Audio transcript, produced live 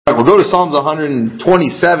We'll go to Psalms 127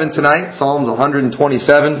 tonight. Psalms 127.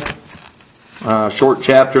 Short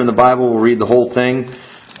chapter in the Bible. We'll read the whole thing.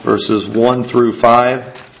 Verses 1 through 5.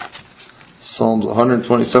 Psalms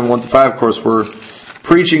 127, 1 through 5. Of course, we're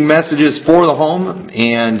preaching messages for the home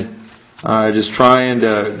and just trying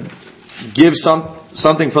to give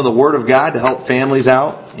something from the Word of God to help families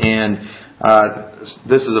out. And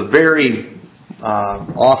this is a very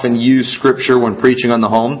often used scripture when preaching on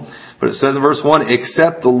the home. But it says in verse 1,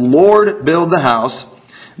 "Except the Lord build the house,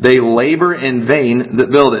 they labor in vain that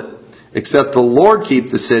build it. Except the Lord keep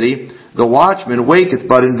the city, the watchman waketh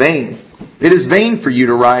but in vain. It is vain for you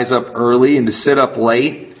to rise up early and to sit up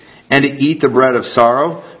late and to eat the bread of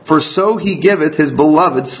sorrow, for so he giveth his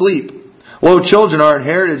beloved sleep. Lo, children are an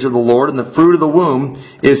heritage of the Lord, and the fruit of the womb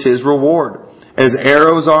is his reward. As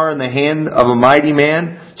arrows are in the hand of a mighty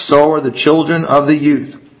man, so are the children of the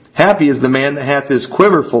youth. Happy is the man that hath his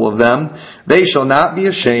quiver full of them. They shall not be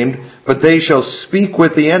ashamed, but they shall speak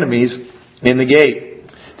with the enemies in the gate."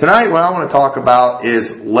 Tonight what I want to talk about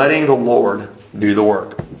is letting the Lord do the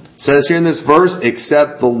work. It says here in this verse,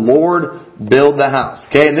 "Except the Lord build the house."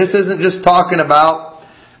 Okay, and this isn't just talking about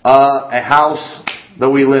a house that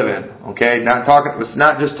we live in. Okay, it's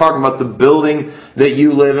not just talking about the building that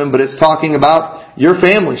you live in, but it's talking about your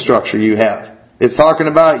family structure you have. It's talking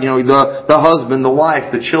about, the husband, the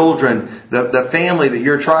wife, the children, the family that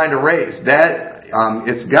you're trying to raise.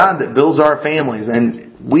 It's God that builds our families, and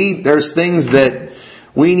there's things that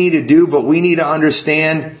we need to do, but we need to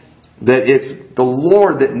understand that it's the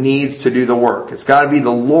Lord that needs to do the work. It's got to be the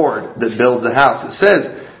Lord that builds the house. It says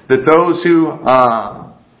that those who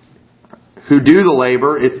do the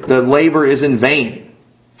labor is in vain.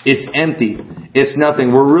 It's empty. It's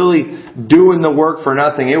nothing. We're really doing the work for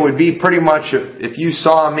nothing. It would be pretty much if you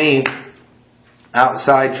saw me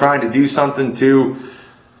outside trying to do something to,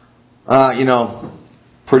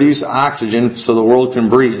 produce oxygen so the world can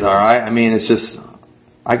breathe, alright? I mean, it's just,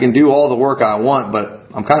 I can do all the work I want, but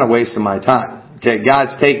I'm kind of wasting my time. Okay,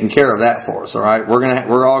 God's taking care of that for us, alright?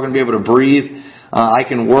 We're all going to be able to breathe. I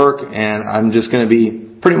can work, and I'm just going to be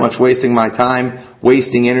pretty much wasting my time,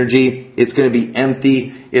 wasting energy. It's going to be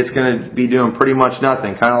empty. It's going to be doing pretty much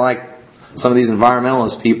nothing. Kind of like some of these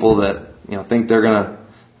environmentalist people that think they're going to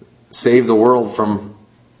save the world from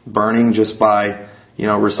burning just by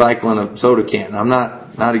recycling a soda can. I'm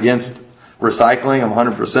not against recycling. I'm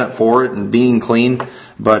 100% for it and being clean.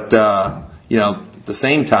 But at the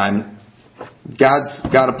same time, God's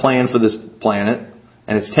got a plan for this planet,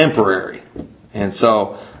 and it's temporary. And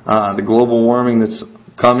so the global warming that's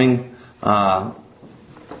coming, not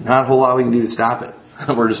a whole lot we can do to stop it.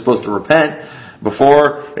 We're just supposed to repent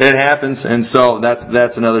before it happens, and so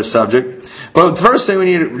that's another subject. But the first thing we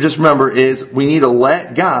need to just remember is we need to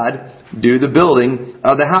let God do the building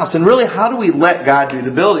of the house. And really, how do we let God do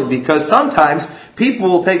the building? Because sometimes people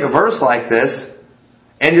will take a verse like this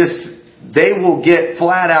and they will get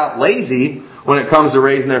flat out lazy when it comes to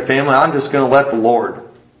raising their family. I'm just going to let the Lord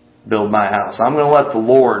build my house. I'm going to let the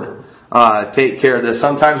Lord take care of this.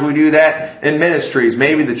 Sometimes we do that in ministries.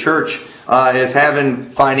 Maybe the church is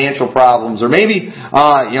having financial problems, or maybe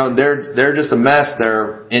they're just a mess.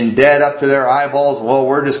 They're in debt up to their eyeballs. Well,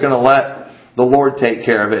 we're just going to let the Lord take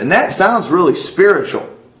care of it. And that sounds really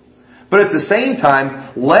spiritual. But at the same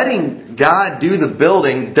time, letting God do the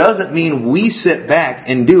building doesn't mean we sit back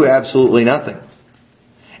and do absolutely nothing.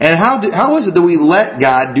 And how is it that we let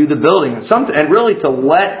God do the building? And really to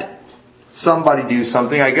let somebody do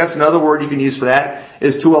something, I guess another word you can use for that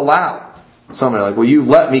is to allow somebody. Like, will you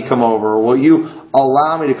let me come over? Or will you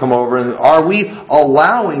allow me to come over? And are we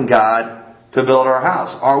allowing God to build our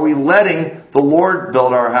house? Are we letting the Lord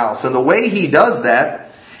build our house? And the way He does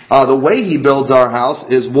that, the way He builds our house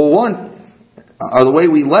is, the way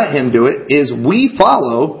we let Him do it is we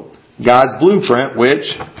follow God's blueprint,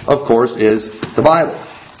 which, of course, is the Bible.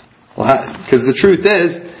 Because the truth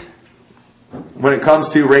is, when it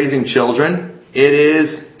comes to raising children, it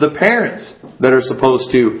is the parents that are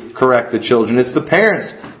supposed to correct the children. It's the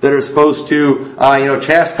parents that are supposed to,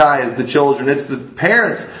 chastise the children. It's the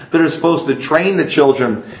parents that are supposed to train the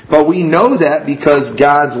children. But we know that because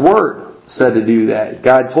God's Word said to do that.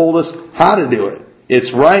 God told us how to do it.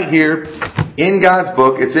 It's right here in God's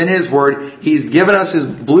book. It's in His Word. He's given us His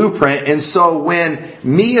blueprint. And so when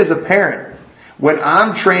me as a parent, when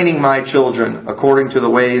I'm training my children according to the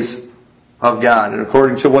ways of God and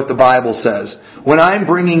according to what the Bible says, when I'm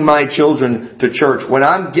bringing my children to church, when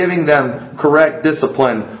I'm giving them correct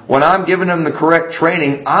discipline, when I'm giving them the correct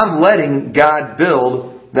training, I'm letting God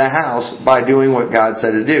build the house by doing what God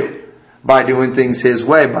said to do, by doing things His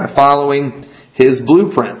way, by following His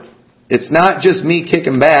blueprint. It's not just me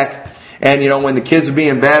kicking back And, when the kids are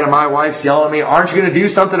being bad and my wife's yelling at me, aren't you going to do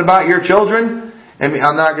something about your children? And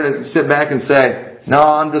I'm not going to sit back and say, no,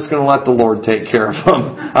 I'm just going to let the Lord take care of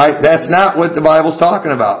them. Right? That's not what the Bible's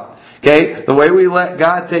talking about. Okay? The way we let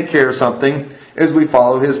God take care of something is we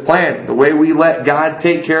follow His plan. The way we let God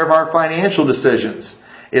take care of our financial decisions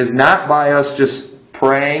is not by us just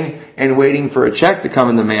praying and waiting for a check to come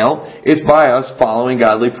in the mail. It's by us following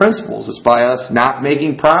godly principles. It's by us not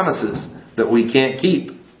making promises that we can't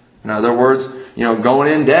keep. In other words,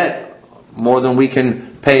 going in debt more than we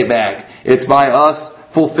can pay back. It's by us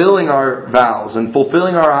fulfilling our vows and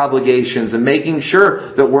fulfilling our obligations and making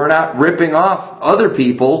sure that we're not ripping off other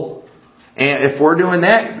people. And if we're doing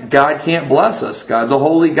that, God can't bless us. God's a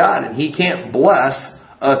holy God, and He can't bless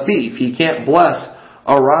a thief. He can't bless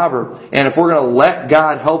a robber. And if we're going to let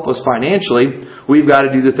God help us financially, we've got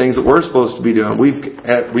to do the things that we're supposed to be doing.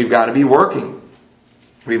 We've got to be working.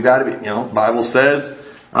 We've got to be, the Bible says,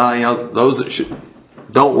 those that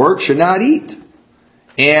don't work should not eat.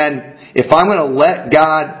 And if I'm going to let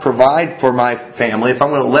God provide for my family, if I'm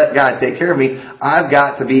going to let God take care of me, I've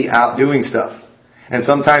got to be out doing stuff. And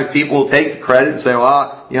sometimes people will take the credit and say,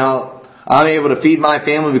 well, I'm able to feed my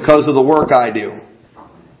family because of the work I do.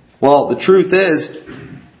 Well, the truth is,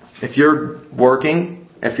 if you're working,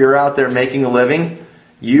 if you're out there making a living,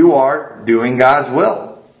 you are doing God's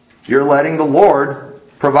will. You're letting the Lord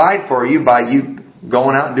provide for you by you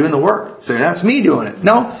going out and doing the work. So that's me doing it.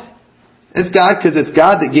 No, it's God, because it's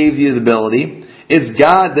God that gave you the ability. It's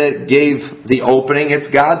God that gave the opening.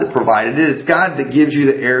 It's God that provided it. It's God that gives you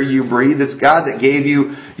the air you breathe. It's God that gave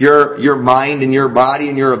you your mind and your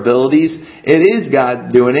body and your abilities. It is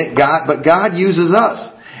God doing it. But God uses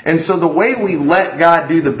us. And so the way we let God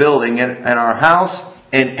do the building in our house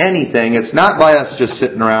and anything, it's not by us just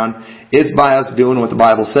sitting around. It's by us doing what the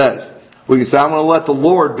Bible says. We can say, I'm going to let the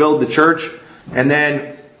Lord build the church, and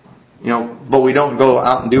then, but we don't go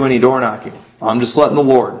out and do any door knocking. I'm just letting the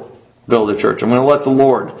Lord build the church. I'm going to let the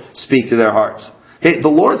Lord speak to their hearts. Okay, the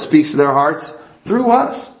Lord speaks to their hearts through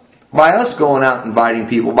us. By us going out inviting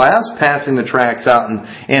people, by us passing the tracts out and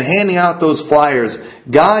handing out those flyers.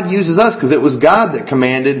 God uses us because it was God that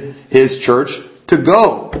commanded His church to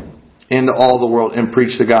go into all the world and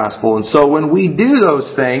preach the gospel. And so when we do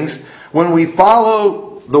those things, when we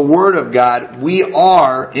follow the Word of God, we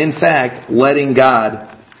are, in fact, letting God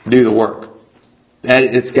do the work.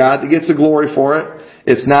 And it's God that gets the glory for it.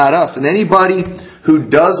 It's not us. And anybody who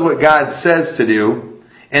does what God says to do,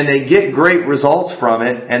 and they get great results from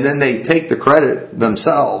it, and then they take the credit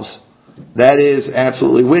themselves, that is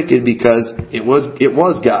absolutely wicked, because it was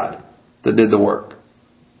God that did the work.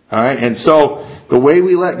 Alright? And so, the way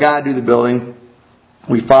we let God do the building,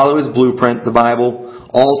 we follow His blueprint, the Bible.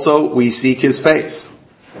 Also, we seek His face.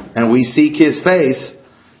 And we seek His face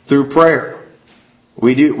through prayer.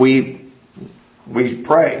 We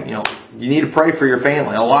pray. You need to pray for your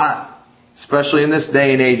family a lot. Especially in this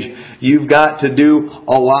day and age, you've got to do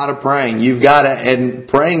a lot of praying. And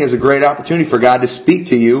praying is a great opportunity for God to speak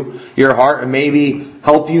to you, your heart, and maybe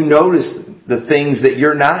help you notice the things that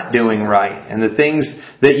you're not doing right and the things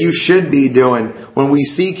that you should be doing. When we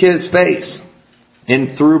seek His face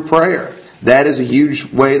and through prayer, that is a huge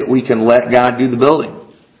way that we can let God do the building.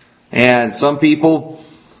 And some people,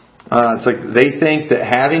 it's like they think that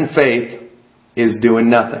having faith is doing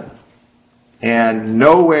nothing. And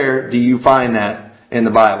nowhere do you find that in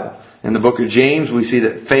the Bible. In the book of James, we see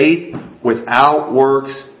that faith without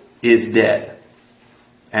works is dead.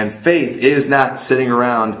 And faith is not sitting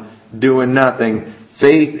around doing nothing.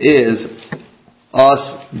 Faith is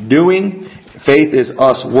us doing. Faith is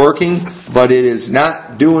us working. But it is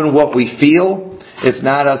not doing what we feel. It's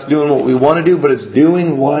not us doing what we want to do, but it's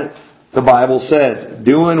doing what the Bible says.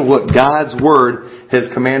 Doing what God's Word has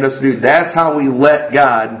commanded us to do. That's how we let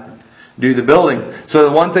God do the building. So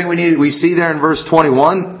the one thing we see there in verse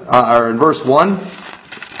 21, or in verse 1,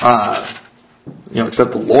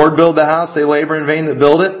 except the Lord build the house, they labor in vain that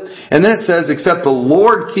build it. And then it says, except the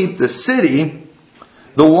Lord keep the city,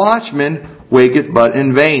 the watchman waketh but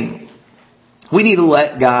in vain. We need to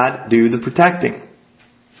let God do the protecting.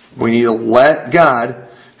 We need to let God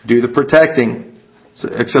do the protecting. So,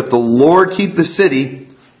 except the Lord keep the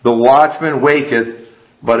city, the watchman waketh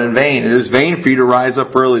but in vain. It is vain for you to rise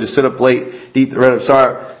up early, to sit up late, to eat the bread of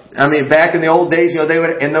sorrow. I mean, back in the old days, they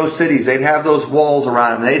would, in those cities, they'd have those walls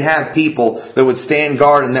around them. They'd have people that would stand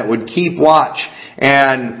guard and that would keep watch.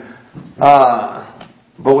 And,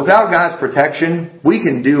 but without God's protection, we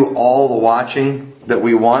can do all the watching that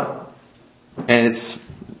we want, and it's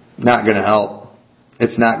not going to help.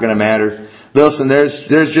 It's not going to matter. Listen, there's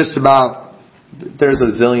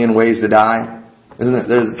a zillion ways to die. Isn't it?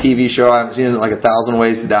 There's a TV show, I haven't seen it, like 1,000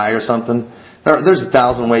 Ways to Die or something. There's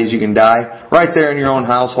 1,000 ways you can die. Right there in your own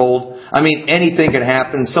household. I mean, anything could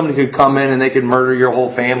happen. Somebody could come in and they could murder your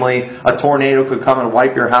whole family. A tornado could come and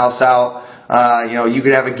wipe your house out. You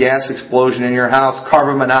could have a gas explosion in your house,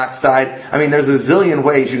 carbon monoxide. I mean, there's a zillion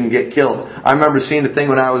ways you can get killed. I remember seeing the thing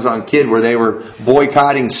when I was a kid where they were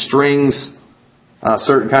boycotting strings,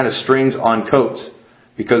 certain kind of strings on coats.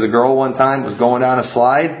 Because a girl one time was going down a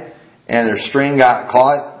slide and their string got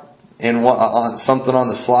caught on something on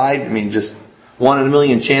the slide. I mean, just 1 in a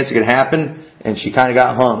million chance it could happen. And she kind of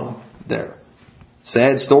got hung there.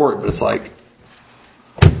 Sad story, but it's like,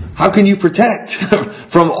 how can you protect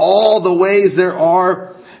from all the ways there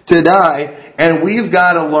are to die? And we've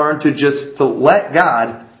got to learn to let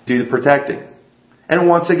God do the protecting. And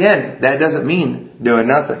once again, that doesn't mean doing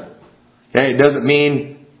nothing. Okay, it doesn't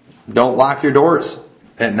mean don't lock your doors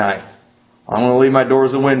at night. I'm going to leave my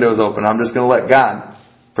doors and windows open. I'm just going to let God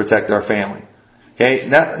protect our family. Okay,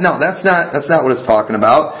 that's not what it's talking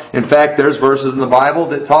about. In fact, there's verses in the Bible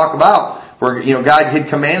that talk about where God had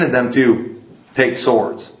commanded them to take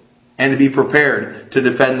swords and to be prepared to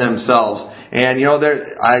defend themselves. And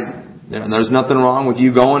there's nothing wrong with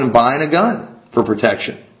you going and buying a gun for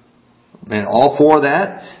protection. And all for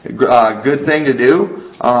that, good thing to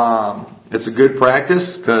do. It's a good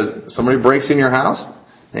practice because somebody breaks in your house.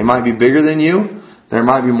 They might be bigger than you. There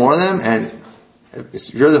might be more of them. And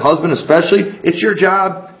if you're the husband especially, it's your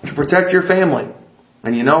job to protect your family.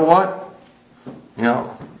 And you know what?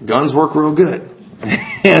 Guns work real good.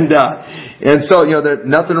 and so, there's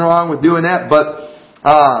nothing wrong with doing that. But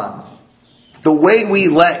the way we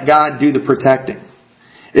let God do the protecting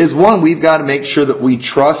is, one, we've got to make sure that we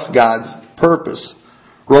trust God's purpose.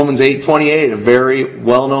 Romans 8:28, a very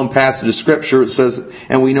well-known passage of Scripture, it says,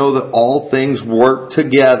 and we know that all things work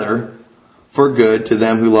together for good to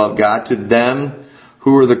them who love God, to them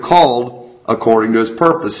who are the called according to His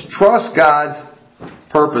purpose. Trust God's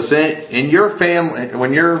purpose. In your family,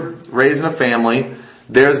 when you're raising a family,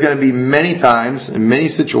 there's going to be many times and many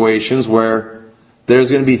situations where there's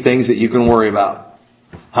going to be things that you can worry about.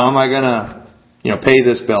 How am I going to pay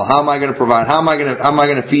this bill? How am I going to provide? How am I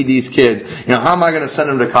going to feed these kids? How am I going to send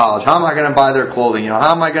them to college? How am I going to buy their clothing?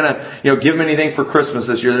 How am I going to give them anything for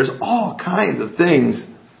Christmas this year? There's all kinds of things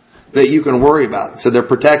that you can worry about. So their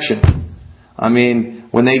protection. I mean,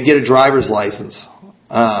 when they get a driver's license,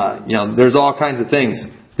 there's all kinds of things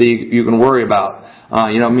that you can worry about.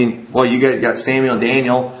 You guys got Samuel and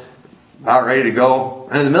Daniel about ready to go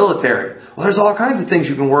into the military. Well, there's all kinds of things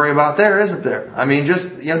you can worry about there, isn't there? I mean, just,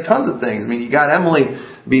 tons of things. I mean, you got Emily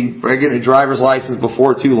getting a driver's license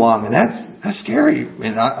before too long, and that's scary. I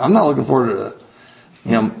mean, I'm not looking forward to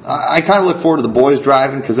I kind of look forward to the boys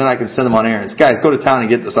driving because then I can send them on errands. Guys, go to town and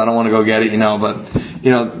get this. I don't want to go get it, but,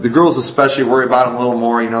 the girls especially worry about them a little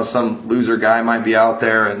more. Some loser guy might be out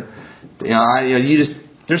there and,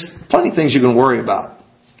 there's plenty of things you can worry about.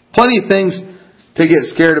 Plenty of things to get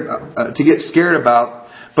scared about.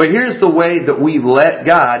 But here's the way that we let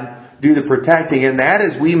God do the protecting, and that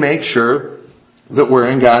is we make sure that we're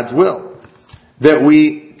in God's will. That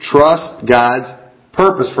we trust God's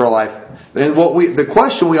purpose for our life. And the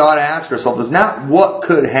question we ought to ask ourselves is not what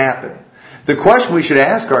could happen. The question we should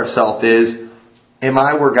ask ourselves is, am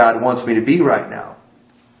I where God wants me to be right now?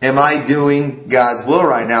 Am I doing God's will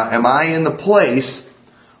right now? Am I in the place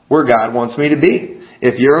where God wants me to be?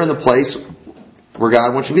 If you're in the place where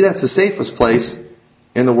God wants you to be, that's the safest place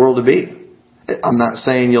in the world to be. I'm not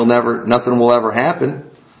saying nothing will ever happen.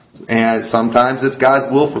 And sometimes it's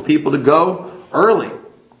God's will for people to go early.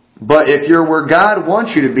 But if you're where God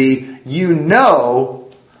wants you to be, you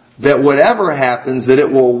know that whatever happens, that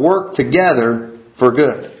it will work together for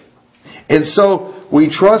good. And so we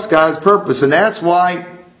trust God's purpose. And that's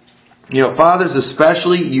why, fathers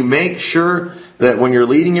especially, you make sure that when you're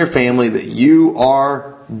leading your family that you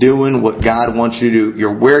are doing what God wants you to do.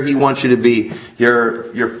 You're where He wants you to be.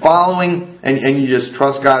 You're following and you just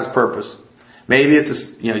trust God's purpose. Maybe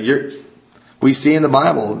it's we see in the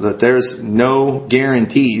Bible that there's no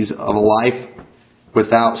guarantees of a life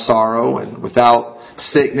without sorrow and without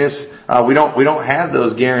sickness. We don't have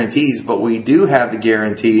those guarantees, but we do have the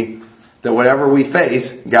guarantee that whatever we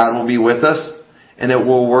face, God will be with us and it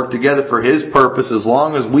will work together for His purpose as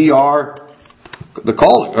long as we are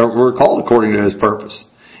we're called according to His purpose.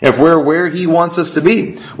 If we're where He wants us to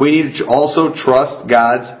be, we need to also trust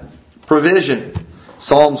God's provision.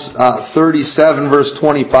 Psalms 37 verse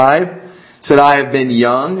 25 said, I have been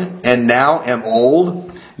young and now am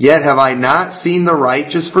old, yet have I not seen the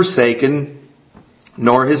righteous forsaken,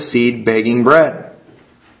 nor his seed begging bread.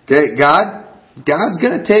 Okay, God's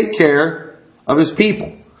going to take care of His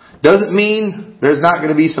people. Doesn't mean there's not going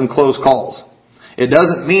to be some close calls. It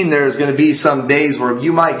doesn't mean there's going to be some days where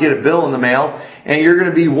you might get a bill in the mail and you're going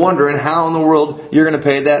to be wondering how in the world you're going to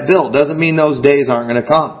pay that bill. It doesn't mean those days aren't going to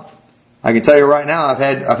come. I can tell you right now, I've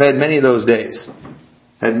had many of those days.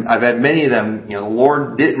 I've had many of them. The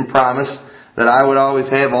Lord didn't promise that I would always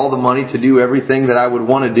have all the money to do everything that I would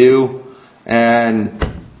want to do, and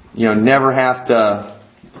never have to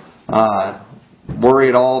worry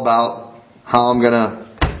at all about how I'm going to.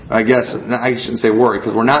 I guess I shouldn't say worry,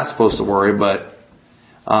 because we're not supposed to worry, but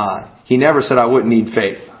He never said I wouldn't need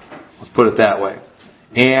faith. Let's put it that way.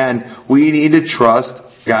 And we need to trust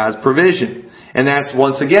God's provision. And that's,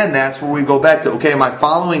 once again, that's where we go back to, okay, am I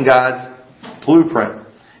following God's blueprint?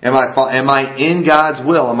 Am I in God's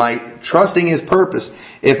will? Am I trusting His purpose?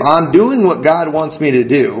 If I'm doing what God wants me to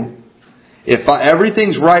do,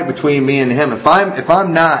 everything's right between me and Him, if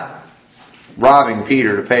I'm not robbing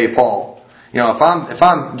Peter to pay Paul, if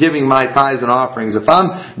I'm giving my tithes and offerings, if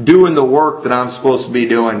I'm doing the work that I'm supposed to be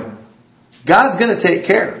doing, God's going to take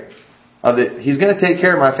care of it. He's going to take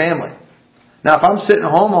care of my family. Now, if I'm sitting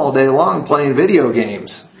home all day long playing video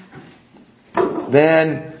games,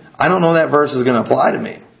 then I don't know that verse is going to apply to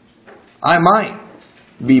me. I might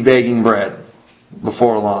be begging bread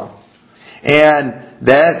before long. And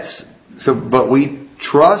but we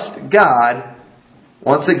trust God,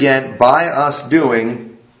 once again, by us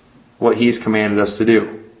doing what He's commanded us to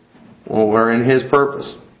do. Well, we're in His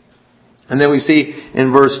purpose. And then we see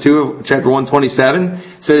in verse 2 of chapter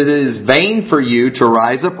 127, it says, it is vain for you to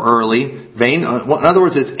rise up early. Vain, in other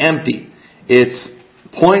words, it's empty. It's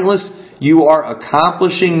pointless. You are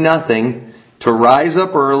accomplishing nothing to rise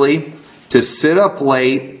up early, to sit up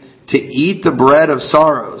late, to eat the bread of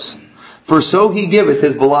sorrows. For so He giveth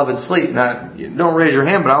His beloved sleep. Now, don't raise your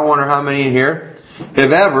hand, but I wonder how many in here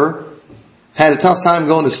have ever had a tough time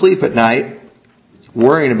going to sleep at night,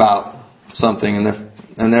 worrying about something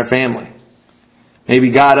in their family. Maybe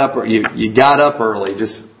you got up early,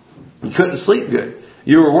 you couldn't sleep good.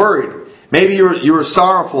 You were worried. Maybe you were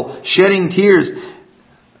sorrowful, shedding tears.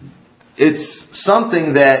 It's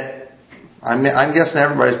something that I'm guessing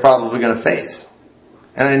everybody's probably going to face.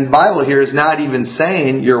 And the Bible here is not even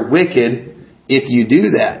saying you're wicked if you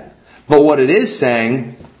do that. But what it is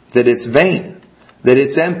saying, that it's vain, that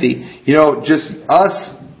it's empty. Just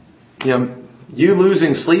us, you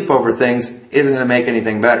losing sleep over things isn't going to make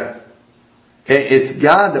anything better. Okay, it's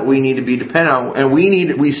God that we need to be dependent on. And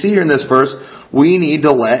we see here in this verse, we need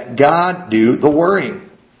to let God do the worrying.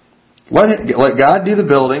 Let God do the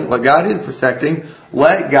building. Let God do the protecting.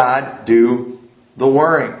 Let God do the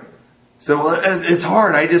worrying. So it's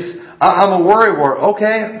hard. I'm a worry wart.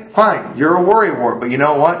 Okay, fine. You're a worry wart. But you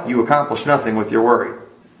know what? You accomplish nothing with your worry.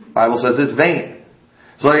 The Bible says it's vain.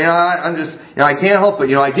 So, I can't help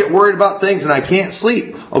it. I get worried about things and I can't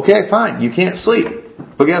sleep. Okay, fine. You can't sleep.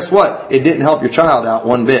 But guess what? It didn't help your child out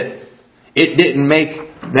one bit. It didn't make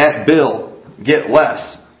that bill get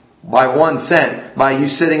less by 1 cent by you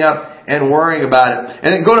sitting up and worrying about it.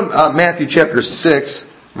 And then go to Matthew chapter 6,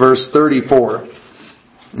 verse 34.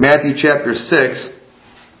 Matthew chapter 6,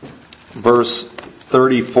 verse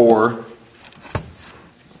 34.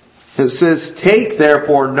 It says, take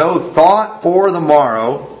therefore no thought for the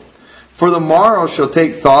morrow shall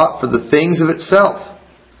take thought for the things of itself.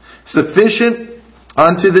 Sufficient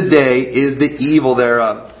unto the day is the evil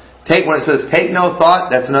thereof. When it says take no thought,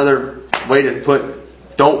 that's another way to put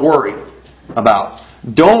don't worry about.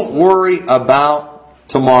 Don't worry about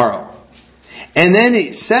tomorrow. And then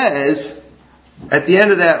it says, at the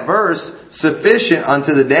end of that verse, sufficient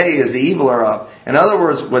unto the day is the evil thereof. In other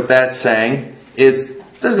words, what that's saying is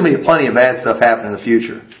there's going to be plenty of bad stuff happening in the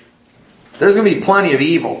future. There's going to be plenty of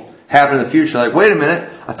evil happening in the future. Like, wait a minute,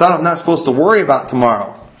 I thought I'm not supposed to worry about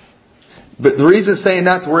tomorrow. But the reason it's saying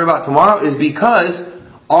not to worry about tomorrow is because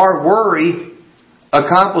our worry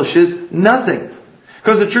accomplishes nothing.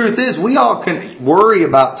 Because the truth is, we all can worry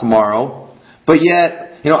about tomorrow, but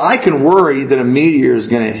yet, I can worry that a meteor is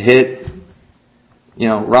going to hit,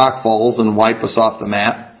 Rock Falls and wipe us off the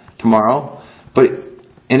map tomorrow.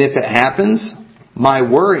 And if it happens, my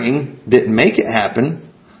worrying didn't make it happen.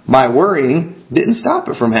 My worrying didn't stop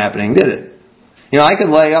it from happening, did it? I could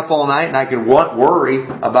lay up all night and I could worry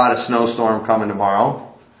about a snowstorm coming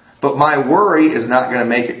tomorrow. But my worry is not going to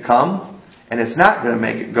make it come, and it's not going to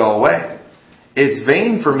make it go away. It's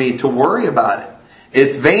vain for me to worry about it.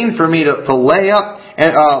 It's vain for me to lay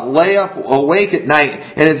up awake at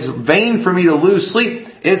night, and it's vain for me to lose sleep.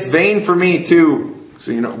 It's vain for me to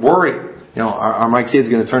worry. Are my kids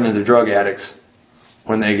going to turn into drug addicts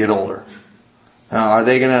when they get older? Are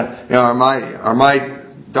they going to? Are my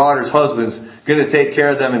daughter's husbands going to take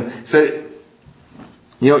care of them? And so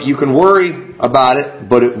You can worry about it,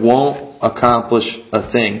 but it won't accomplish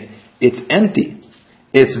a thing. It's empty.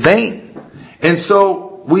 It's vain. And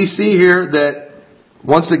so we see here that,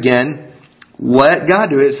 once again, let God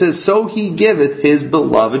do it. It says, so He giveth His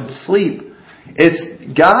beloved sleep. It's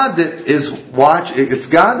God that is it's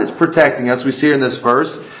God that's protecting us. We see here in this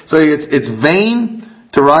verse. So it's vain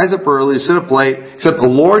to rise up early, to sit up late, except the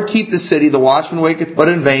Lord keep the city, the watchman waketh but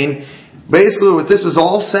in vain. Basically what this is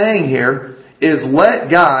all saying here is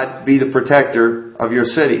let God be the protector of your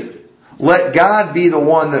city. Let God be the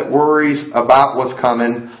one that worries about what's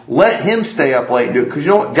coming. Let Him stay up late and do it. Because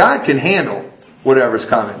you know what? God can handle whatever's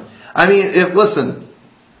coming. I mean, if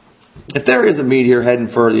there is a meteor heading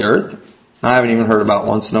for the earth, I haven't even heard about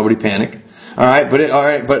one, so nobody panic. Let's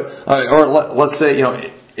say,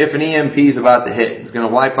 if an EMP is about to hit, it's going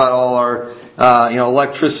to wipe out all our,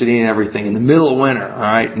 electricity and everything in the middle of winter,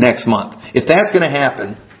 next month. If that's going to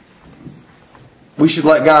happen, we should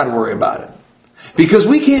let God worry about it. Because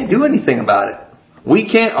we can't do anything about it.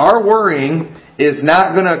 Our worrying is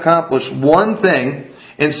not going to accomplish one thing.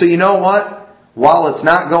 And so you know what? While it's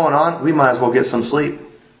not going on, we might as well get some sleep.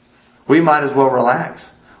 We might as well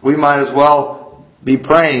relax. We might as well be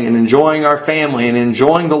praying and enjoying our family and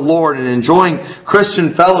enjoying the Lord and enjoying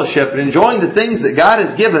Christian fellowship and enjoying the things that God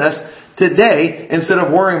has given us today instead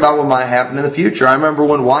of worrying about what might happen in the future. I remember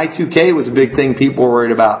when Y2K was a big thing people were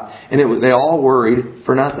worried about. And they all worried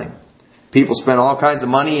for nothing. People spent all kinds of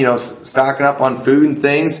money, stocking up on food and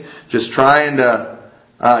things, just trying to,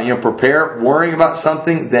 prepare, worrying about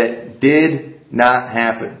something that did not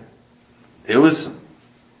happen. It was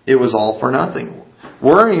all for nothing.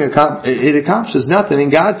 Worrying, it accomplishes nothing.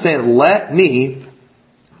 And God's saying, let me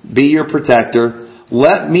be your protector.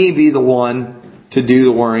 Let me be the one to do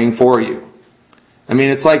the worrying for you. I mean,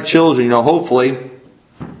 it's like children. Hopefully,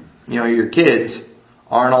 your kids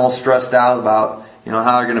aren't all stressed out about,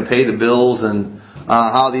 how they're going to pay the bills and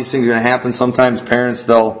how these things are going to happen. Sometimes parents,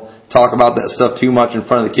 they'll talk about that stuff too much in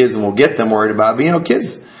front of the kids and we'll get them worried about it. But,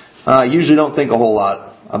 kids usually don't think a whole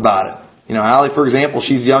lot about it. Allie, for example,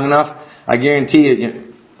 she's young enough. I guarantee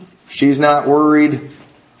you, she's not worried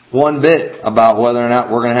one bit about whether or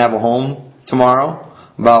not we're going to have a home tomorrow,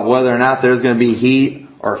 about whether or not there's going to be heat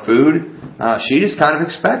or food. She just kind of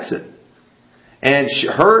expects it. And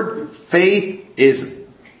her faith is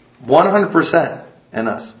 100% in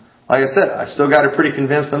us. Like I said, I've still got her pretty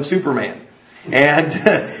convinced I'm Superman. And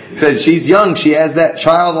said she's young, she has that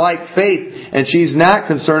childlike faith, and she's not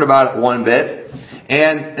concerned about it one bit.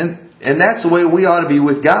 And that's the way we ought to be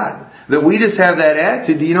with God. That we just have that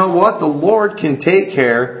attitude. You know what? The Lord can take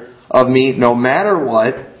care of me no matter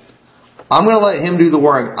what. I'm going to let Him do the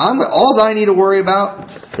worrying. All I need to worry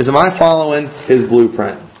about is, am I following His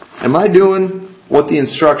blueprint? Am I doing what the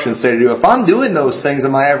instructions say to do? If I'm doing those things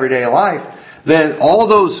in my everyday life, then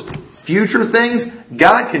all those future things,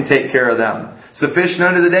 God can take care of them. Sufficient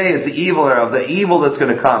unto the day is the evil thereof, the evil that's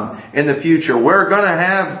going to come in the future.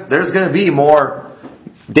 There's going to be more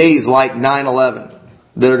days like 9/11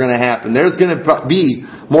 that are going to happen. There's going to be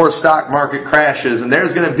more stock market crashes, and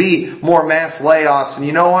there's going to be more mass layoffs. And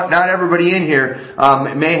you know what? Not everybody in here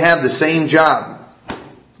may have the same job,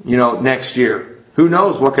 next year. Who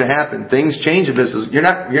knows what could happen? Things change in business. You're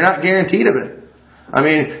not guaranteed of it. I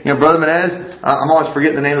mean, Brother Menez, I'm always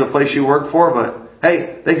forgetting the name of the place you work for, but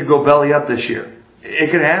hey, they could go belly up this year.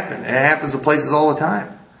 It could happen. It happens to places all the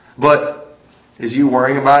time. But is you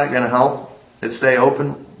worrying about it going to help it stay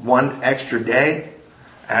open one extra day?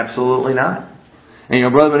 Absolutely not. And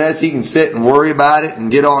Brother Menez, he can sit and worry about it and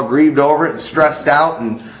get all grieved over it and stressed out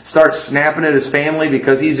and start snapping at his family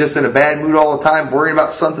because he's just in a bad mood all the time, worrying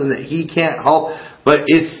about something that he can't help. But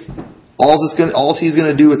all he's going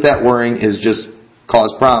to do with that worrying is just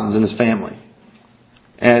cause problems in his family.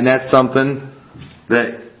 And that's something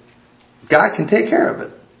that God can take care of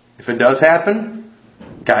it. If it does happen,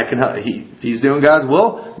 God can help. If he's doing God's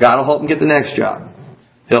will, God will help him get the next job.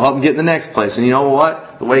 He'll help him get in the next place. And you know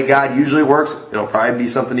what? The way God usually works, it'll probably be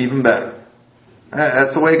something even better.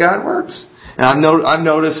 That's the way God works. And I've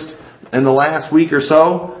noticed in the last week or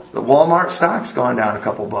so, the Walmart stock's gone down a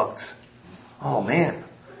couple bucks. Oh man,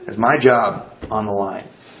 is my job on the line?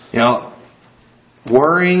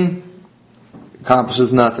 Worrying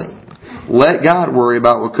accomplishes nothing. Let God worry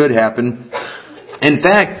about what could happen. In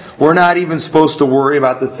fact, we're not even supposed to worry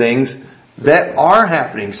about the things that are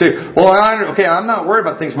happening. So, I'm not worried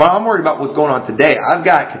about things tomorrow. I'm worried about what's going on today. I've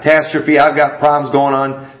got catastrophe. I've got problems going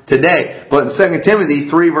on today. But in 2 Timothy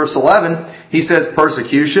 3 verse 11, he says,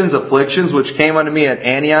 persecutions, afflictions, which came unto me at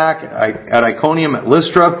Antioch, at Iconium, at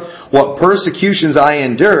Lystra, what persecutions I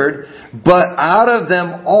endured, but out of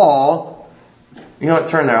them all,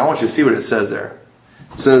 turn there. I want you to see what it says there.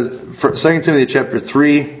 It says, 2 Timothy chapter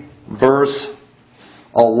 3, verse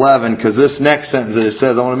 11, because this next sentence that it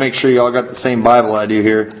says, I want to make sure you all got the same Bible I do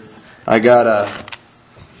here. I got a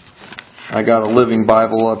Living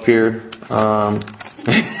Bible up here.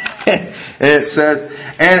 It says,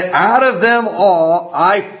 and out of them all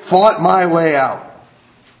I fought my way out.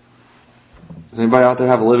 Does anybody out there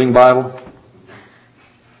have a Living Bible?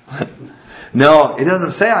 No, it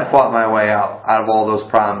doesn't say I fought my way out of all those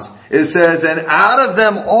problems. It says, and out of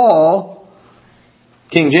them all,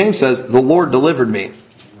 King James says, the Lord delivered me.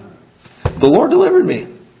 The Lord delivered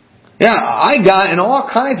me. Yeah, I got in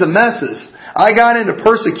all kinds of messes. I got into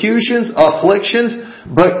persecutions, afflictions,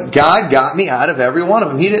 but God got me out of every one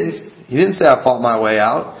of them. He didn't say I fought my way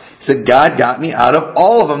out. He said God got me out of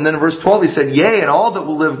all of them. Then in verse 12 he said, yea, and all that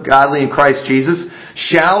will live godly in Christ Jesus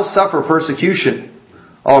shall suffer persecution.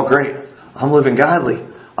 Oh, great. I'm living godly.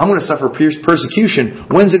 I'm going to suffer persecution.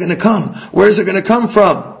 When's it going to come? Where's it going to come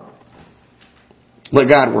from? Let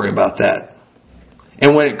God worry about that.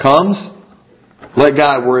 And when it comes, let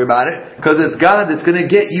God worry about it, because it's God that's going to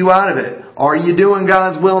get you out of it. Are you doing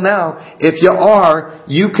God's will now? If you are,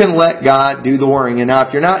 you can let God do the worrying. And now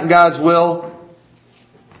if you're not in God's will,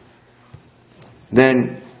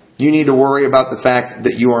 then you need to worry about the fact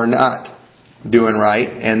that you are not doing right,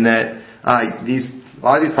 and that a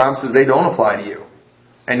lot of these promises, they don't apply to you.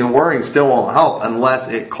 And the worrying still won't help unless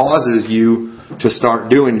it causes you to start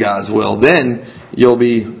doing God's will. Then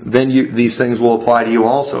these things will apply to you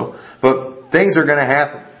also. But things are going to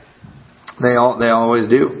happen. They always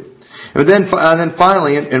do. And then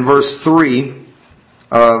finally, in verse 3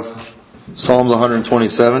 of Psalms 127,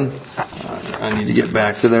 I need to get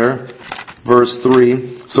back to there. Verse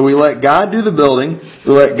 3. So we let God do the building.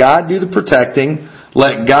 We let God do the protecting.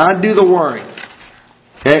 Let God do the worrying.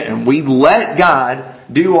 Okay? And we let God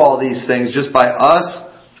do all these things just by us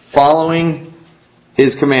following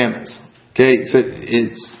His commandments. Okay? So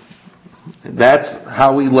that's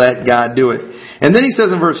how we let God do it. And then he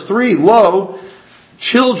says in verse 3, lo,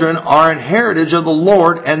 children are an heritage of the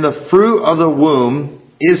Lord, and the fruit of the womb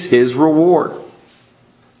is His reward.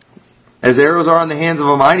 As arrows are in the hands of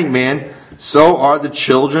a mighty man, so are the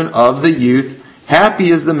children of the youth. Happy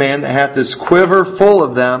is the man that hath this quiver full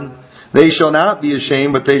of them. They shall not be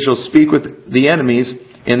ashamed, but they shall speak with the enemies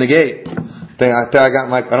in the gate. I got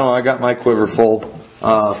my quiver full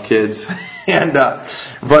of kids.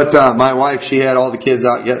 But my wife, she had all the kids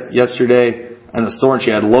out yesterday in the store, and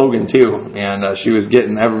she had Logan too. And she was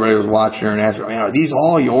everybody was watching her and asking, are these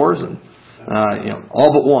all yours? And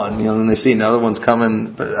all but one. And they see another one's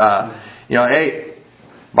coming. But hey,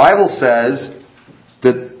 Bible says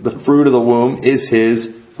that the fruit of the womb is His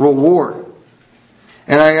reward.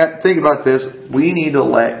 And I think about this. We need to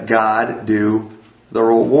let God do the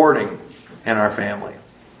rewarding in our family.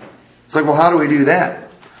 It's like, well, how do we do that?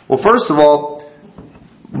 Well, first of all,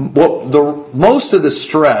 most of the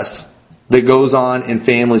stress that goes on in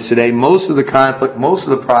families today, most of the conflict, most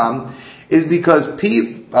of the problem, is because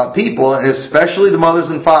people, especially the mothers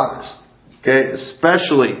and fathers, okay, this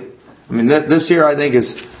here I think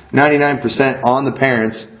is 99% on the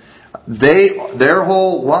parents. Their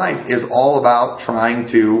whole life is all about trying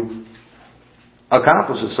to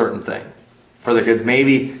accomplish a certain thing for their kids.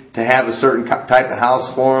 Maybe to have a certain type of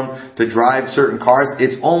house for them, to drive certain cars.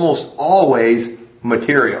 It's almost always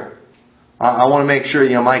material. I want to make sure,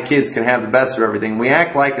 my kids can have the best of everything. We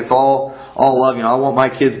act like it's all love. I want my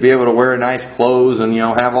kids to be able to wear nice clothes and,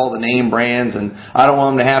 have all the name brands, and I don't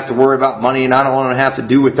want them to have to worry about money, and I don't want them to have to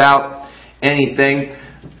do without anything.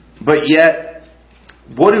 But yet,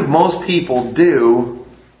 what do most people do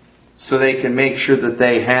so they can make sure that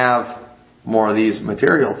they have more of these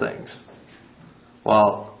material things?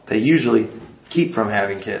 Well, they usually keep from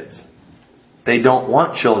having kids. They don't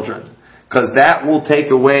want children, because that will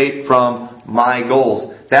take away from my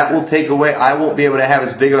goals. That will take away, I won't be able to have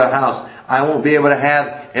as big of a house. I won't be able to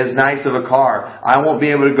have as nice of a car. I won't be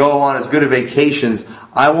able to go on as good of vacations.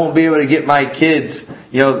 I won't be able to get my kids,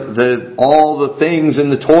 all the things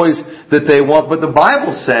and the toys that they want. But the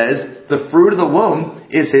Bible says the fruit of the womb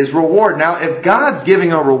is His reward. Now, if God's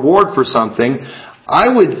giving a reward for something, I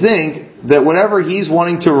would think that whatever He's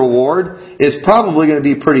wanting to reward is probably going to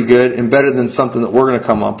be pretty good and better than something that we're going to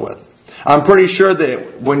come up with. I'm pretty sure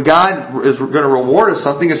that when God is going to reward us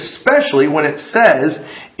something, especially when it says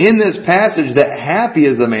in this passage that happy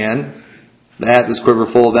is the man that hath this quiver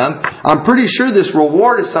full of them, I'm pretty sure this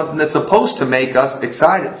reward is something that's supposed to make us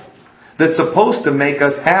excited. That's supposed to make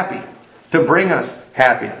us happy. To bring us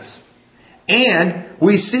happiness. And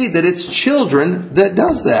we see that it's children that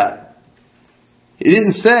does that. He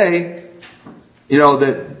didn't say, he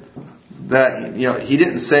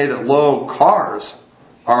didn't say that low cars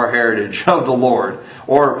are a heritage of the Lord.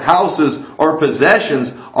 Or houses or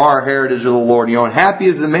possessions are a heritage of the Lord. And happy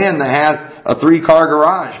is the man that hath a 3-car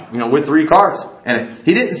garage, with 3 cars. And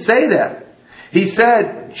he didn't say that. He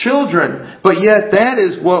said children. But yet that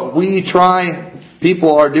is what we try.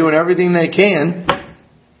 People are doing everything they can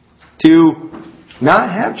to not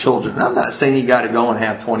have children. I'm not saying you got to go and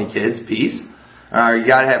have 20 kids, peace. Or you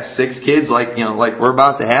got to have 6 kids like we're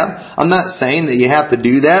about to have. I'm not saying that you have to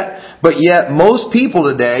do that. But yet most people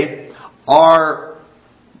today are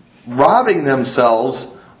robbing themselves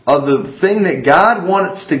of the thing that God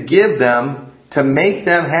wants to give them to make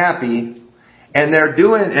them happy. And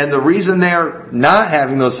the reason they're not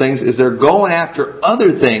having those things is they're going after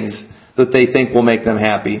other things that they think will make them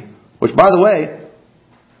happy. Which, by the way,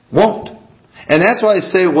 won't. And that's why I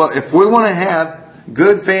say, if we want to have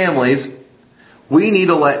good families, we need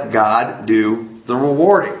to let God do the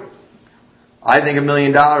rewarding. I think $1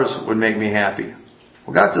 million would make me happy.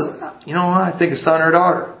 Well, God says, you know what? I think a son or a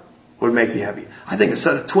daughter would make you happy. I think a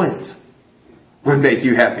set of twins would make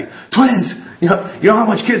you happy. Twins! You know how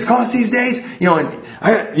much kids cost these days? And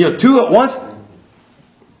 2 at once?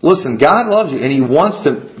 Listen, God loves you and He wants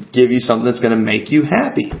to give you something that's going to make you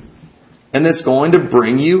happy. And that's going to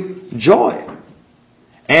bring you joy.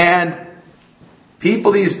 And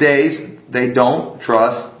people these days, they don't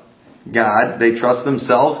trust God. They trust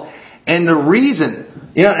themselves. And the reason,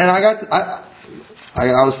 and I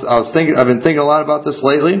was thinking, I've been thinking a lot about this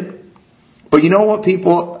lately. But you know what,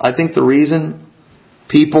 people? I think the reason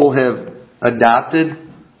people have adopted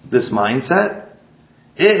this mindset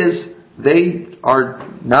is they are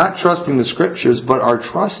not trusting the Scriptures, but are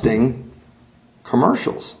trusting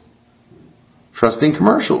commercials. Trusting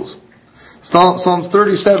commercials. Psalms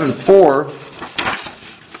 37:4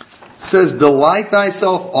 says, "Delight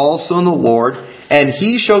thyself also in the Lord, and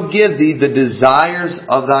He shall give thee the desires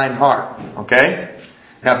of thine heart." Okay?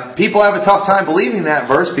 Now, people have a tough time believing that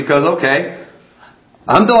verse because,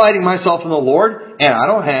 I'm delighting myself in the Lord, and I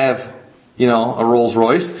don't have, a Rolls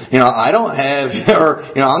Royce. I don't have,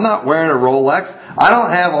 I'm not wearing a Rolex. I don't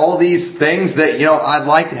have all these things that, I'd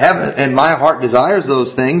like to have, and my heart desires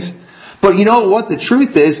those things. But you know what? The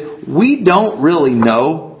truth is, we don't really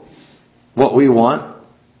know what we want.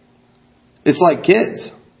 It's like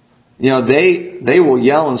kids. They will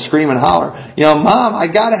yell and scream and holler. Mom, I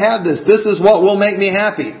got to have this. This is what will make me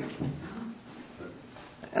happy.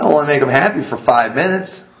 I don't want to make them happy for 5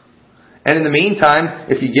 minutes. And in the meantime,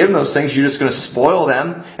 if you give them those things, you're just going to spoil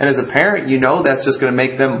them. And as a parent, that's just going to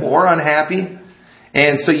make them more unhappy.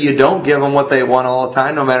 And so you don't give them what they want all the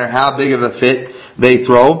time, no matter how big of a fit they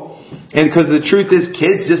throw. And because the truth is,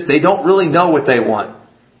 kids they don't really know what they want.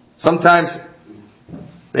 Sometimes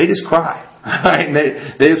they just cry. Right?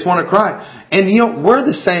 They just want to cry. And we're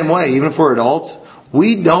the same way, even if we're adults.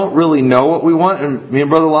 We don't really know what we want. And me and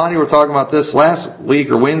Brother Lonnie were talking about this last week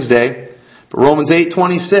or Wednesday. But Romans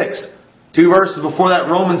 8:26. 2 verses before that,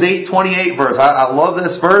 Romans 8:28 verse. I love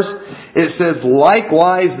this verse. It says,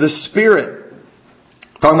 "Likewise the Spirit,"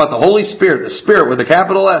 talking about the Holy Spirit, the Spirit with a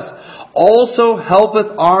capital S, "also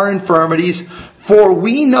helpeth our infirmities, for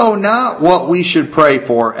we know not what we should pray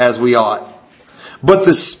for as we ought. But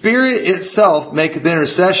the Spirit itself maketh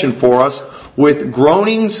intercession for us with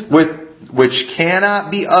groanings which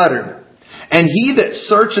cannot be uttered. And He that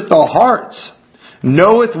searcheth the hearts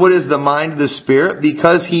knoweth what is the mind of the Spirit,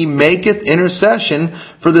 because He maketh intercession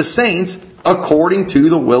for the saints according to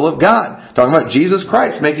the will of God." Talking about Jesus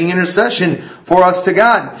Christ making intercession for us to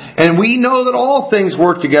God. "And we know that all things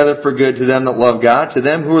work together for good to them that love God, to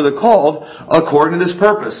them who are the called according to this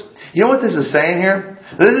purpose." You know what this is saying here?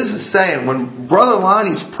 This is saying when Brother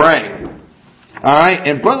Lonnie's praying, alright,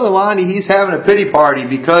 and Brother Lonnie, he's having a pity party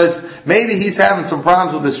because maybe he's having some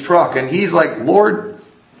problems with his truck, and he's like, "Lord,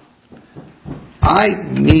 I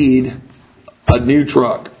need a new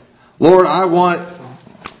truck. Lord, I want,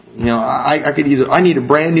 I need a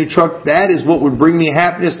brand new truck. That is what would bring me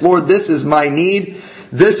happiness. Lord, this is my need.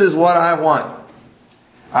 This is what I want."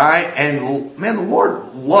 Alright, and man, the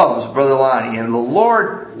Lord loves Brother Lonnie, and the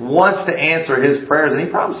Lord wants to answer his prayers, and He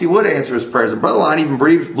promised He would answer his prayers. And Brother Lonnie even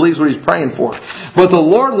believes what he's praying for. But the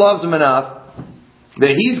Lord loves him enough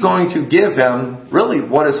that He's going to give him really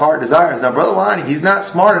what his heart desires. Now, Brother Lonnie, he's not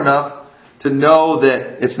smart enough to know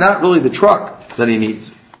that it's not really the truck that he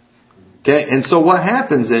needs. Okay, and so what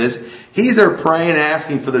happens is, he's there praying and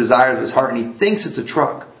asking for the desires of his heart, and he thinks it's a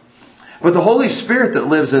truck. But the Holy Spirit that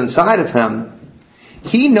lives inside of him,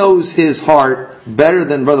 He knows his heart better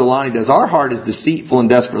than Brother Lonnie does. Our heart is deceitful and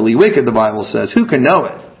desperately wicked, the Bible says. Who can know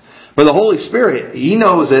it? But the Holy Spirit, He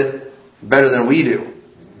knows it better than we do.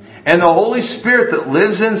 And the Holy Spirit that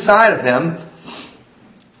lives inside of him,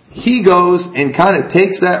 he goes and kind of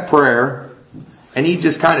takes that prayer and he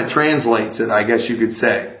just kind of translates it, I guess you could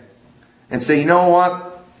say. And say, you know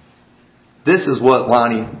what? This is what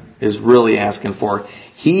Lonnie is really asking for.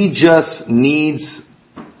 He just needs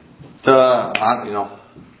to,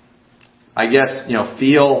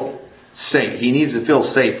 feel safe. He needs to feel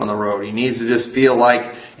safe on the road. He needs to just feel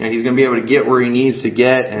like he's going to be able to get where he needs to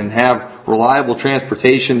get and have reliable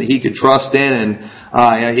transportation that he could trust in.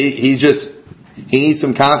 And he needs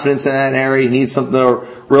some confidence in that area. He needs something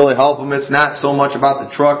to really help him. It's not so much about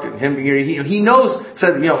the truck and him. He knows.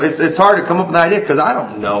 It's hard to come up with an idea because I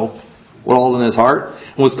don't know what all's in his heart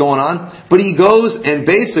and what's going on. But he goes and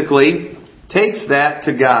basically takes that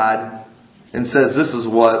to God and says, "This is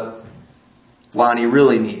what Lonnie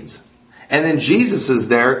really needs." And then Jesus is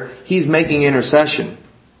there. He's making intercession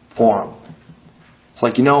for him. It's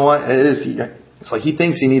like, you know what? It's like he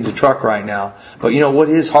thinks he needs a truck right now. But you know what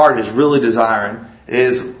his heart is really desiring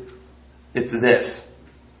is, it's this.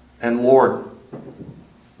 And Lord,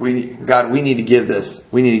 we need to give this.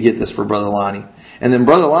 We need to get this for Brother Lonnie. And then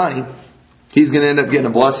Brother Lonnie, he's going to end up getting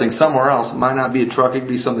a blessing somewhere else. It might not be a truck. It could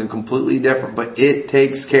be something completely different. But it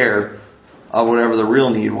takes care of whatever the real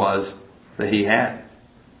need was that he had.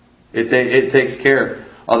 It takes care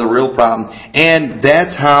of the real problem. And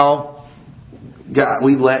that's how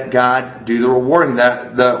we let God do the rewarding.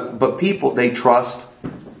 But people, they trust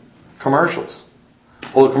commercials.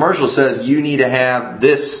 Well, the commercial says you need to have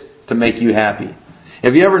this to make you happy.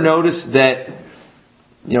 Have you ever noticed that,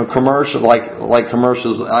 commercial, like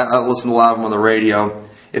commercials, I listen to a lot of them on the radio.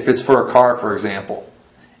 If it's for a car, for example,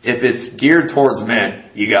 if it's geared towards men,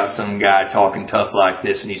 you got some guy talking tough like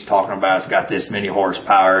this, and he's talking about it's got this many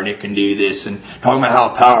horsepower and it can do this, and talking about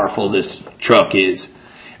how powerful this truck is.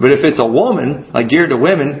 But if it's a woman, like geared to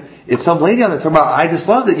women, it's some lady on there talking about, I just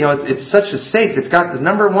love it. It's such a safe. It's got the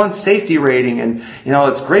 #1 safety rating, and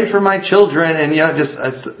it's great for my children, and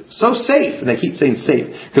it's so safe. And they keep saying safe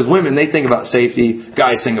because women, they think about safety.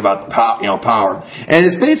 Guys think about the power. And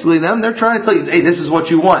it's basically them. They're trying to tell you, hey, this is what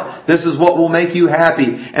you want. This is what will make you happy.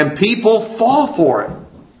 And people fall for it.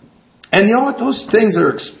 And you know what? Those things are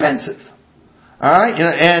expensive. All right,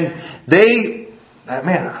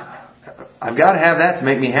 I've got to have that to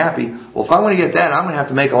make me happy. Well, if I want to get that, I'm going to have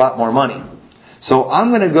to make a lot more money. So I'm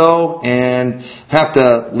going to go and have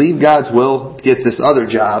to leave God's will to get this other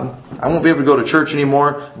job. I won't be able to go to church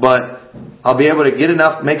anymore, but I'll be able to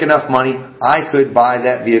make enough money. I could buy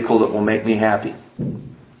that vehicle that will make me happy.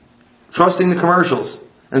 Trusting the commercials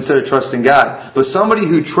instead of trusting God. But somebody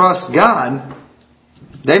who trusts God,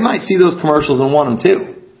 they might see those commercials and want them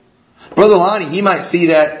too. Brother Lonnie, he might see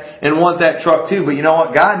that and want that truck too. But you know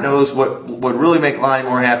what? God knows what would really make Lonnie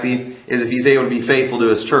more happy is if he's able to be faithful to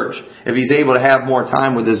his church. If he's able to have more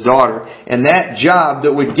time with his daughter. And that job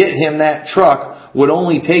that would get him that truck would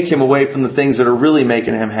only take him away from the things that are really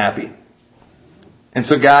making him happy. And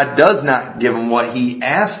so God does not give him what he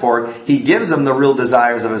asked for. He gives him the real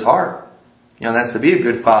desires of his heart. That's to be a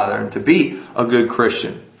good father and to be a good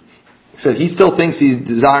Christian. He said he still thinks he's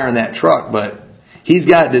desiring that truck, but he's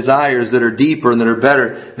got desires that are deeper and that are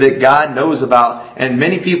better that God knows about. And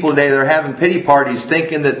many people today, they're having pity parties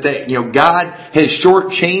thinking that God has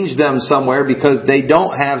shortchanged them somewhere because they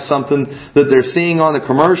don't have something that they're seeing on the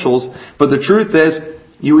commercials. But the truth is,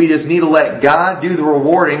 we just need to let God do the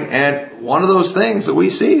rewarding. And one of those things that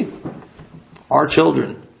we see, our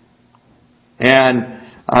children. And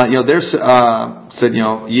there's said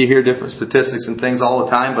you hear different statistics and things all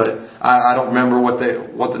the time, but I don't remember what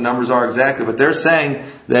the numbers are exactly. But they're saying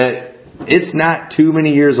that it's not too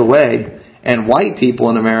many years away, and white people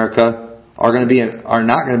in America are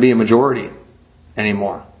not going to be a majority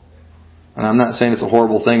anymore. And I'm not saying it's a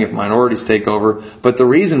horrible thing if minorities take over, but the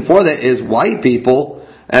reason for that is white people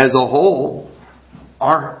as a whole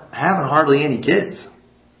are having hardly any kids,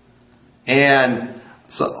 and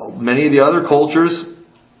so many of the other cultures.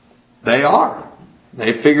 They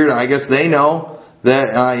figured, I guess they know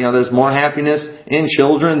that, there's more happiness in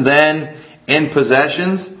children than in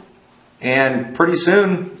possessions. And pretty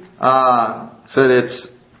soon, said it's,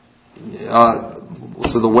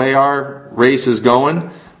 so the way our race is going,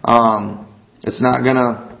 it's not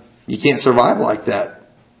you can't survive like that.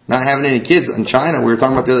 Not having any kids. In China, we were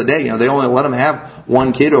talking about the other day, they only let them have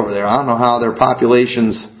one kid over there. I don't know how their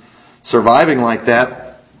population's surviving like that.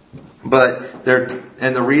 But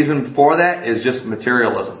and the reason for that is just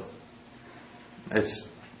materialism.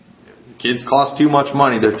 Kids cost too much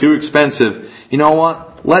money. They're too expensive. You know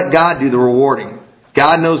what? Let God do the rewarding.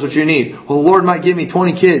 God knows what you need. Well, the Lord might give me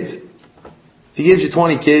 20 kids. If He gives you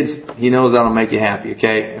 20 kids, He knows that'll make you happy,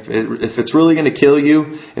 okay? If it's really going to kill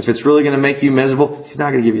you, if it's really going to make you miserable, He's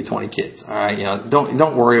not going to give you 20 kids, alright?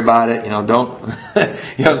 Don't worry about it, don't,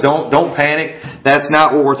 don't panic. That's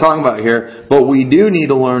not what we're talking about here. But we do need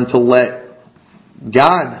to learn to let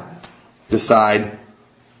God decide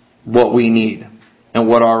what we need and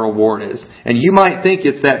what our reward is. And you might think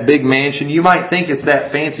it's that big mansion, you might think it's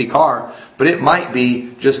that fancy car, but it might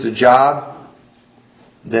be just a job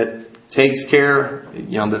that takes care,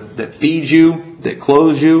 that feeds you, that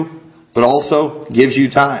clothes you, but also gives you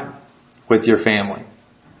time with your family.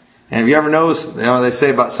 And have you ever noticed, they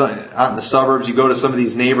say about out in the suburbs, you go to some of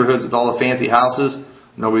these neighborhoods with all the fancy houses,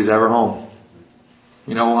 nobody's ever home.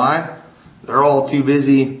 You know why? They're all too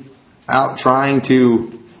busy out trying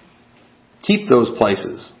to keep those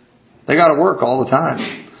places. They got to work all the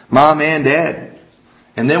time. Mom and Dad.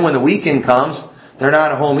 And then when the weekend comes, they're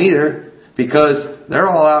not at home either because they're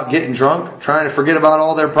all out getting drunk, trying to forget about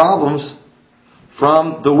all their problems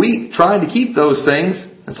from the week, trying to keep those things.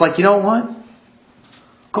 It's like, you know what?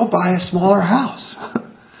 Go buy a smaller house.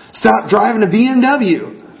 Stop driving a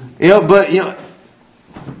BMW.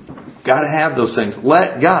 Got to have those things.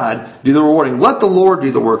 Let God do the rewarding. Let the Lord do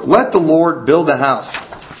the work. Let the Lord build the house.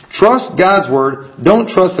 Trust God's Word. Don't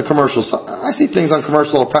trust the commercials. I see things on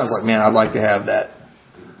commercials all the time. It's like, man, I'd like to have that.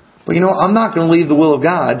 But I'm not going to leave the will of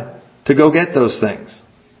God to go get those things.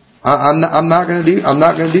 I'm not going to do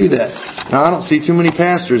that. Now, I don't see too many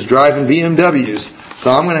pastors driving BMWs, so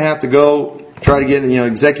I'm going to have to go try to get an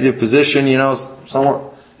executive position, somewhere.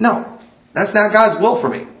 No, that's not God's will for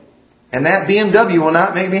me. And that BMW will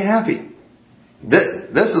not make me happy.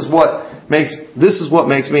 This is what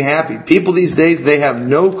makes me happy. People these days, they have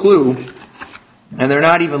no clue, and they're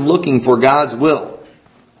not even looking for God's will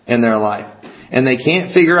in their life. And they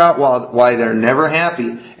can't figure out why they're never happy.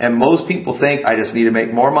 And most people think, I just need to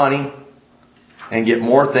make more money and get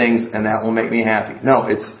more things, and that will make me happy. No,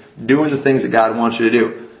 it's doing the things that God wants you to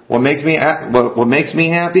do. What makes me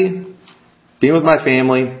happy? Being with my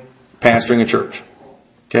family, pastoring a church.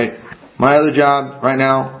 Okay? My other job right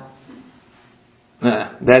now,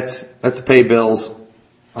 that's to pay bills.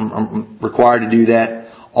 I'm required to do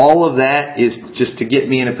that. All of that is just to get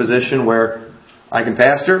me in a position where I can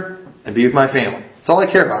pastor and be with my family. That's all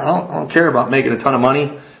I care about. I don't care about making a ton of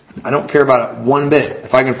money. I don't care about it one bit.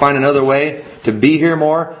 If I can find another way to be here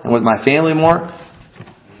more and with my family more,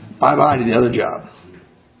 bye-bye to the other job.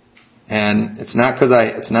 And it's not because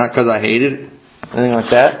I hate it, anything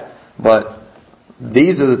like that. But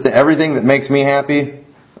these are everything that makes me happy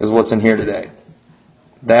is what's in here today.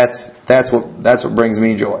 That's what brings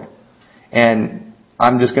me joy. And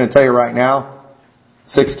I'm just going to tell you right now,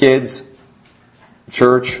 6 kids,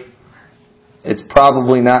 church, it's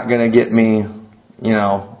probably not going to get me,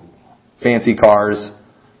 fancy cars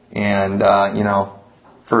and,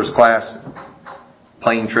 first class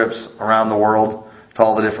plane trips around the world to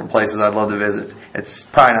all the different places I'd love to visit. It's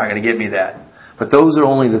probably not going to get me that. But those are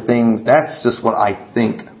only the things, that's just what I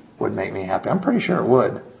think would make me happy. I'm pretty sure it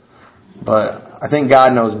would. But I think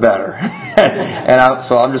God knows better.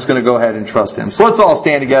 So I'm just going to go ahead and trust Him. So let's all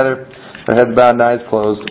stand together. Our heads bowed and eyes closed.